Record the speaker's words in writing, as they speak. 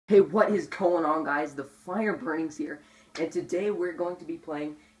Hey, what is going on, guys? The Fire Burnings here, and today we're going to be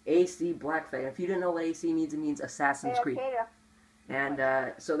playing AC Black Flag. If you didn't know what AC means, it means Assassin's Creed.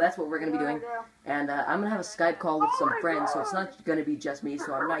 And so that's what we're going to be doing. And I'm going to have a Skype call with some friends, so it's not going to be just me,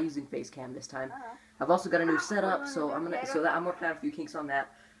 so I'm not using Facecam this time. I've also got a new setup, so I'm working out a few kinks on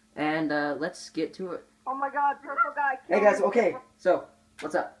that. And let's get to it. Oh my god, purple guy. Hey guys, okay, so,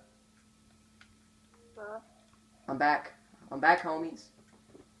 what's up? I'm back, homies.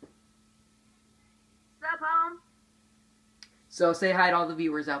 Sup, home? So say hi to all the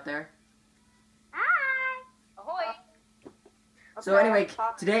viewers out there. Hi. Ahoy. So anyway,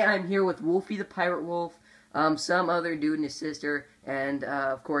 today I'm here with Wolfie the Pirate Wolf, some other dude and his sister, and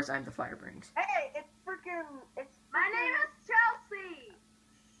of course I'm the Fire Burnings. Hey, it's my name is Chelsea.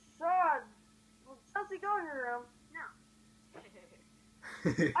 Sean, will Chelsea go in your room?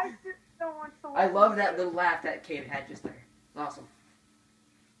 No. I just don't want to. I love that little laugh that Kate had just there. It's awesome.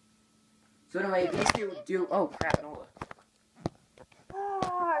 So anyway, these two do. Oh crap! Hold on.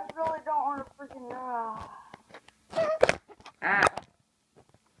 I really don't want to freaking. Ah.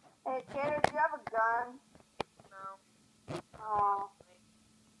 Hey, Tanner, do you have a gun? No. Oh.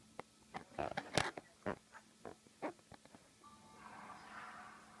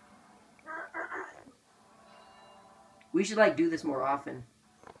 We should like do this more often.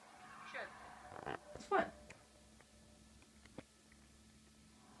 Should. It's fun.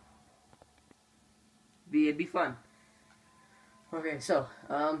 It'd be fun. Okay, so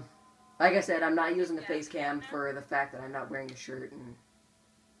like I said, I'm not using the face cam for the fact that I'm not wearing a shirt and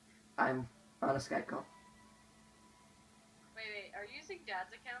I'm on a Skype call. Wait, are you using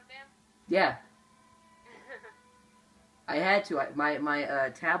Dad's account, Dan? Yeah. I had to.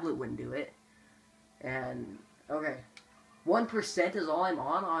 My tablet wouldn't do it. And okay, 1% is all I'm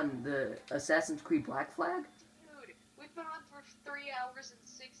on the Assassin's Creed Black Flag. Dude, we've been on for 3 hours and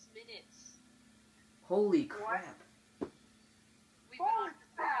 6 minutes. Holy crap! We've been on for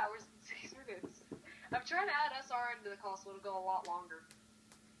 3 hours and 6 minutes. I'm trying to add SR into the call so it'll go a lot longer.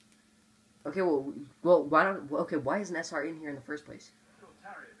 Okay, well, why don't? Okay, why isn't SR in here in the first place?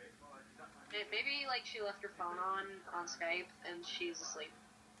 Maybe like she left her phone on Skype and she's asleep.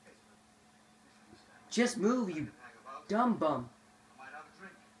 Just move, you dumb bum.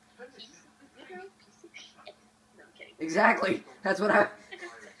 Piece of shit. No, I'm kidding. Exactly. That's what I.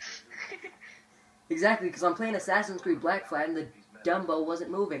 Exactly, because I'm playing Assassin's Creed Black Flag and the Dumbo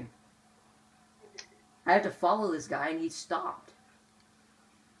wasn't moving. I have to follow this guy and he stopped.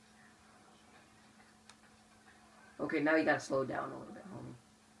 Okay, now you gotta slow down a little bit, homie.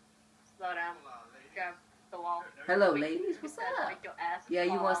 Slow down. Grab the wall. Hello, ladies. What's up? Make your ass Yeah,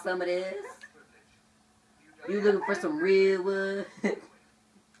 you fall want off. some of this? You looking for some real wood? It's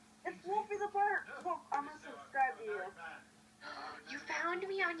Wolfie the Bird. Look, I'm gonna subscribe to you. You found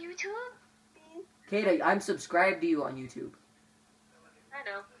me on YouTube? Kata, I'm subscribed to you on YouTube. I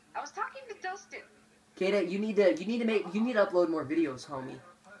know. I was talking to Dustin. Kata, you need to upload more videos, homie.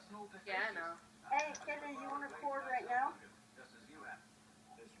 Yeah, I know. Hey, Tanner, you want to record right now?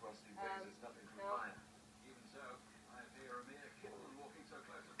 No.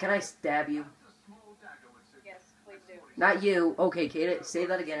 Can I stab you? Yes, please do. Not you. Okay, Kata, say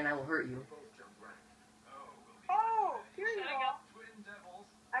that again and I will hurt you. Oh, here you Should I go.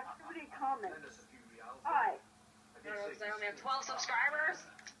 Activity comments. Hi. I only have 12 subscribers.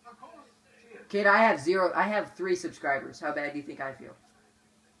 Kata, I have 0. I have 3 subscribers. How bad do you think I feel?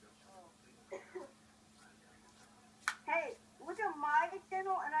 Hey, look at my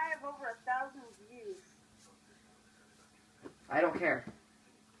channel and I have over 1,000 views. I don't care.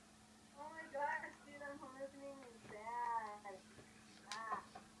 Oh my gosh, dude, I'm listening and sad.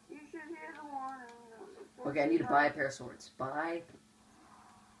 You should hear the one. Okay, I need to buy a pair of swords. Buy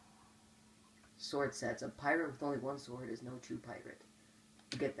sword sets. A pirate with only one sword is no true pirate.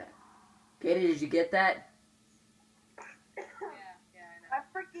 You get that? Kata, did you get that? Yeah, I know. My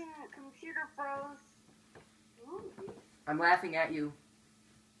freaking computer froze. Ooh. I'm laughing at you.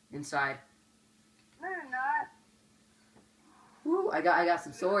 Inside. No, you're not. Woo! I got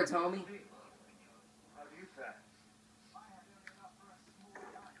some swords, homie.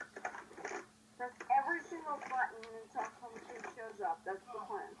 Press every single button until something shows up. That's the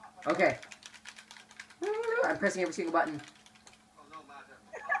plan. Okay. I'm pressing every single button.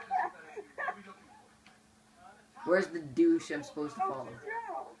 Where's the douche I'm supposed to follow?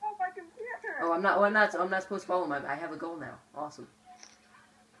 Oh, my computer. Oh, I'm not supposed to follow him. I have a goal now. Awesome.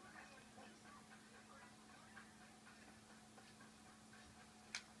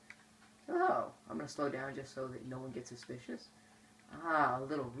 Oh, I'm gonna slow down just so that no one gets suspicious. Ah, a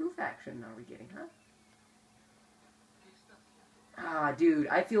little roof action are we getting, huh? Ah, dude,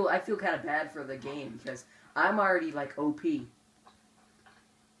 I feel kind of bad for the game because I'm already like OP.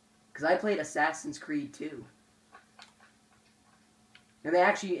 Because I played Assassin's Creed 2. And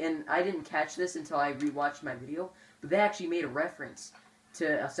I didn't catch this until I rewatched my video, but they actually made a reference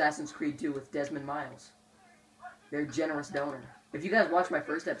to Assassin's Creed 2 with Desmond Miles. Their generous donor. If you guys watch my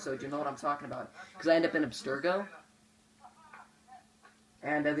first episode, you'll know what I'm talking about. Because I end up in Abstergo.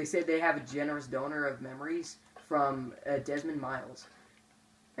 And they said they have a generous donor of memories from Desmond Miles.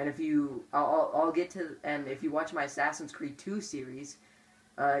 And if you, I'll get to, and if you watch my Assassin's Creed 2 series,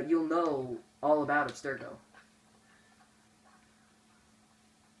 you'll know all about Abstergo.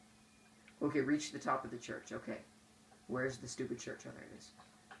 Okay, reach the top of the church. Okay. Where's the stupid church? Oh, there it is.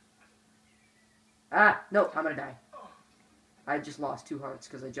 Ah! No, I'm gonna die. I just lost 2 hearts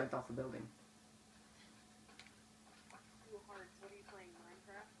because I jumped off a building. 2 hearts. What are you playing,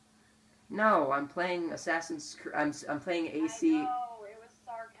 Minecraft? No, I'm playing Assassin's Creed. I'm playing AC. I know, it was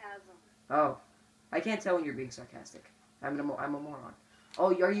sarcasm. Oh, I can't tell when you're being sarcastic. I'm a moron.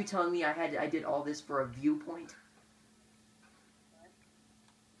 Oh, are you telling me I did all this for a viewpoint?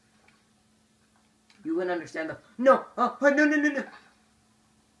 You wouldn't understand the... No! Oh, no.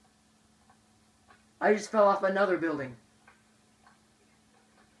 I just fell off another building.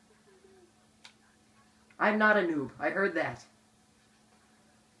 I'm not a noob. I heard that.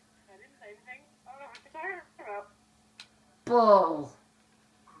 I didn't say anything. I don't know what you're talking about. Bull.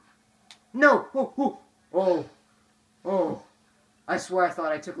 No! Oh. I swear I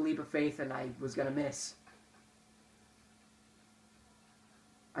thought I took a leap of faith and I was gonna miss.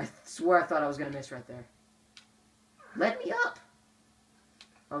 I swear I thought I was gonna miss right there. Let me up!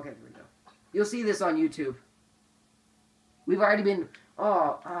 Okay, there we go. You'll see this on YouTube. We've already been...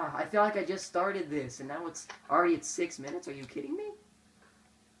 I feel like I just started this, and now it's already at 6 minutes. Are you kidding me?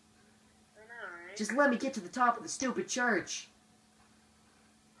 I know, right? Just let me get to the top of the stupid church.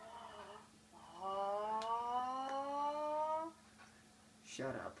 Shut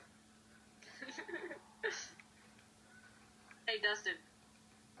up. Hey, Dustin.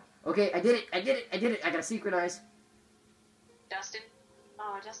 Okay, I did it. I gotta synchronize. Dustin?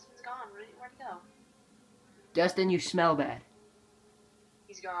 Oh, Dustin's gone. Where'd he go? Dustin, you smell bad.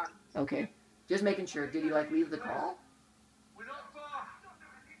 He's gone. Okay. Just making sure. Did he, like, leave the call? We're not far.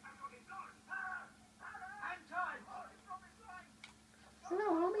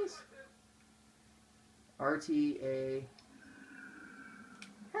 Hello, homies. RTA.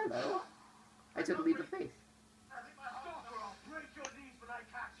 Hello. I took a leap of faith.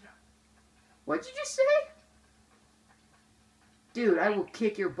 What'd you just say? Dude, I will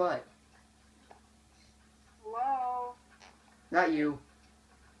kick your butt. Hello? Not you.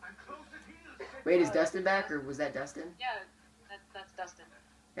 Wait, is Dustin back, or was that Dustin? Yeah, that's Dustin.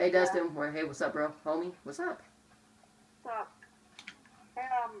 Hey, Dustin. Hey, what's up, bro? Homie, what's up? What's up? Hey,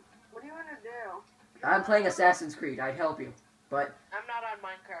 what do you want to do? I'm playing Assassin's Creed. I'd help you, but... I'm not on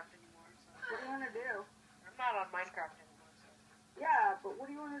Minecraft anymore, so... What do you want to do? I'm not on Minecraft anymore, so... Yeah, but what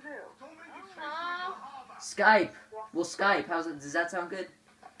do you want to do? Skype. We'll Skype. Does that sound good?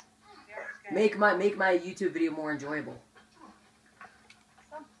 Yeah, Make my YouTube video more enjoyable.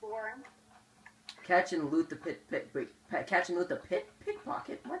 Sounds boring. Catch and loot the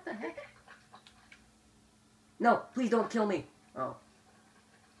pickpocket. What the heck? No, please don't kill me. Oh.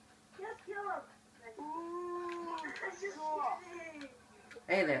 Just kill him. Ooh, cool.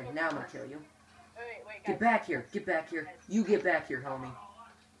 Hey there. Now I'm gonna kill you. Wait, Get guys. back here. Get back here. You get back here, homie.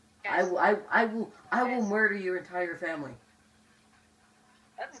 Guys, I will murder your entire family.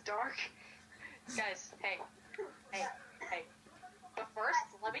 that's dark. Guys, hey. But first,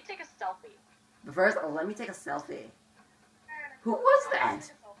 let me take a selfie. But first, let me take a selfie. Who was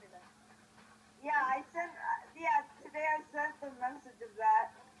that? Yeah, today I sent the message of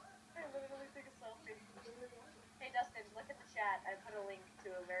that. Hey, let me take a selfie. Hey, Dustin, look at the chat. I put a link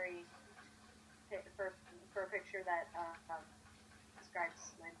to a for a picture that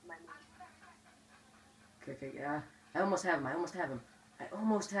describes my movie. Okay, yeah. I almost have him.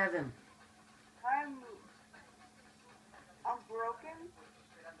 I'm broken.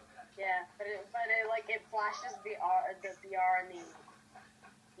 Yeah, but it flashes the R and the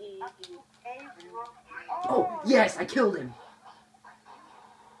E. Oh, yes, I killed him.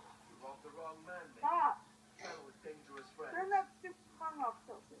 Stop. Turn that stupid phone off,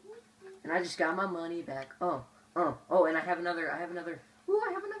 Sophie. And I just got my money back. Oh, and I have another. Ooh,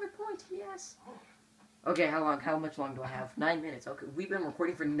 I have another point. Yes. Okay, how much long do I have? 9 minutes. Okay, we've been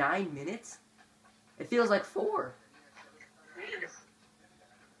recording for 9 minutes? It feels like 4.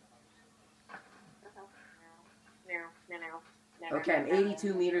 Okay, I'm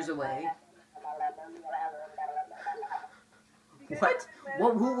 82 meters away. What?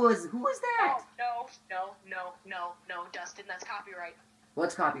 What? Who was that? No, Dustin, that's copyright.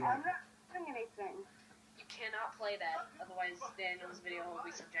 What's copyright? I'm not doing anything. You cannot play that, otherwise Daniel's video will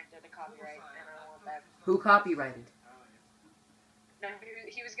be subjected to copyright, and I don't want that. Who copyrighted? No,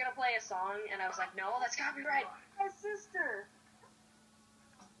 he was gonna play a song, and I was like, no, that's copyright. My sister.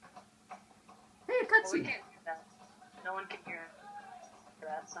 Hey, a Well, we cutscene. can't hear that. No one can hear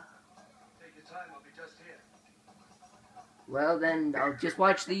that song. Take your time, I'll be just here. Well, then I'll just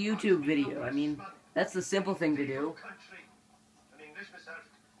watch the YouTube video. I mean, that's the simple thing to do. Country. An English myself.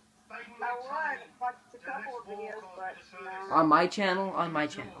 Biden I makes was money. watched a couple of videos, but no. On my channel, on my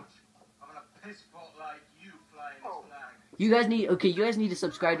channel. I'm gonna piss pot like you flying Oh. this flag. You guys need, okay, you guys need to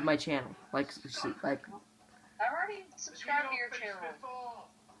subscribe to my channel. Like, I already subscribed to your channel.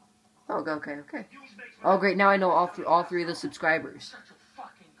 oh, okay. Oh, great, now I know all three of the subscribers.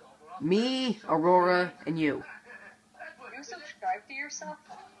 Me, Aurora, and you. You subscribed to yourself?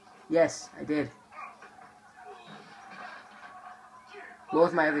 Yes, I did. What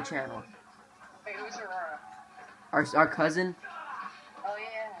was my other channel? Wait, who's Aurora? Our cousin? Oh,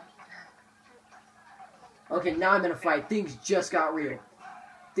 yeah. Okay, now I'm in a fight. Things just got real.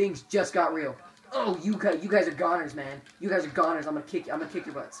 Things just got real. Oh, you guys are goners, man. You guys are goners. I'm gonna kick your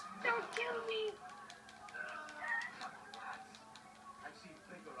butts. Don't kill me. I see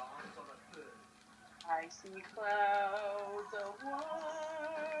bigger arms on a bird. I see clouds of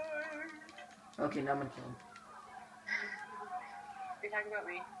white. Okay, now I'm gonna kill him. You're talking about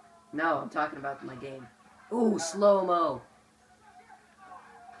me? No, I'm talking about my game. Ooh, slow-mo.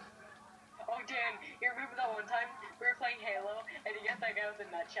 Oh, Dan, you remember that one time we were playing Halo and you got that guy with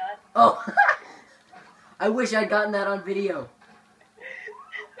a nut shot? Oh, I wish I'd gotten that on video.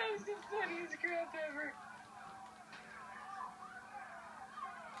 That was the funniest crap ever.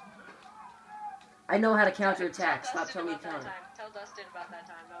 I know how to counterattack. Tell Stop Dustin telling me to about that counter. time. Tell Dustin about that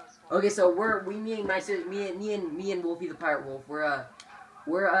time. That was fun. Okay, so me and Wolfie the Pirate Wolf,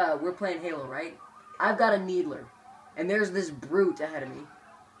 we're playing Halo, right? I've got a Needler, and there's this brute ahead of me,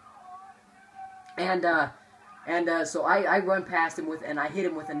 and so I run past him and I hit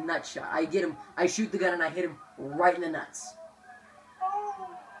him with a nut shot. I shoot the gun and I hit him right in the nuts,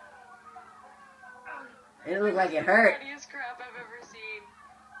 and it looked like it hurt. Funniest crap I've ever seen.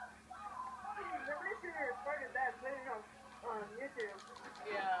 The reason I recorded that video on YouTube.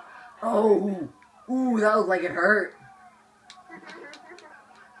 Yeah. Oh, ooh, that looked like it hurt.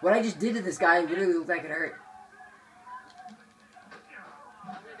 What I just did to this guy literally looked like it hurt.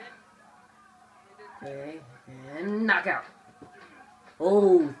 Okay, and knockout.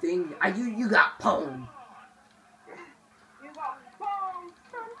 Oh, you got pwned. You got bombs.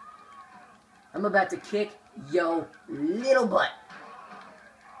 I'm about to kick yo little butt.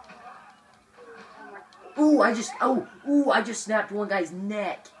 Ooh, I just snapped one guy's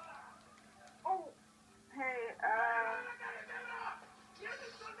neck. Oh, hey,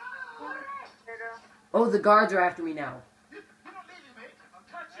 Oh, the guards are after me now. You're not leaving me. I'll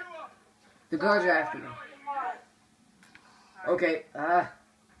catch you up. The guards are after me. Okay,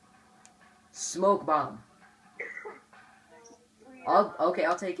 smoke bomb.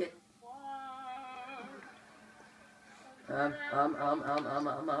 I'll take it.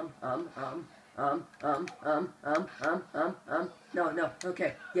 No,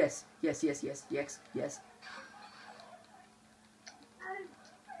 okay. Yes. That's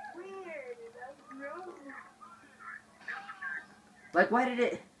weird. That's gross. Like, why did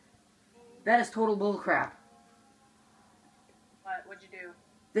it... That is total bullcrap. What'd you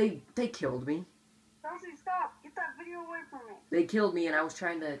do? They killed me. Chelsea, stop. Get that video away from me. They killed me and I was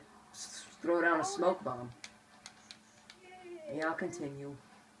trying to throw down a smoke bomb. Yeah, I'll continue.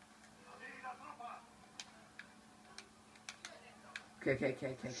 Okay.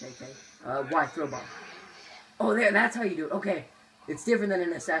 Why throw bomb? Oh, there, that's how you do it. Okay. It's different than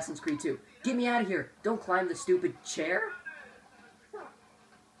in Assassin's Creed 2. Get me out of here. Don't climb the stupid chair.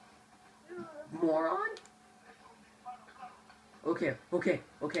 Moron. Okay.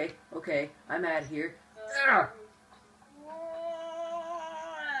 I'm out of here. Ugh.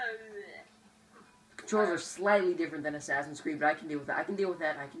 Controls are slightly different than Assassin's Creed, but I can deal with that. I can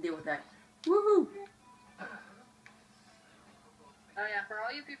deal with that. Woohoo! Oh yeah, for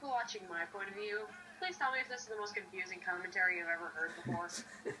all you people watching my point of view, please tell me if this is the most confusing commentary you've ever heard before.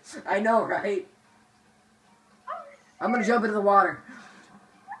 I know, right? I'm gonna jump into the water.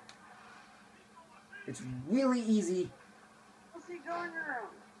 It's really easy. Chelsea, go in your room.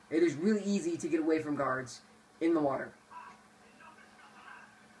 It is really easy to get away from guards in the water.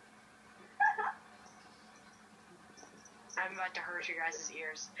 I'm about to hurt your guys'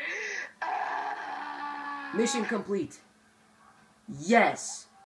 ears. Mission complete. Yes!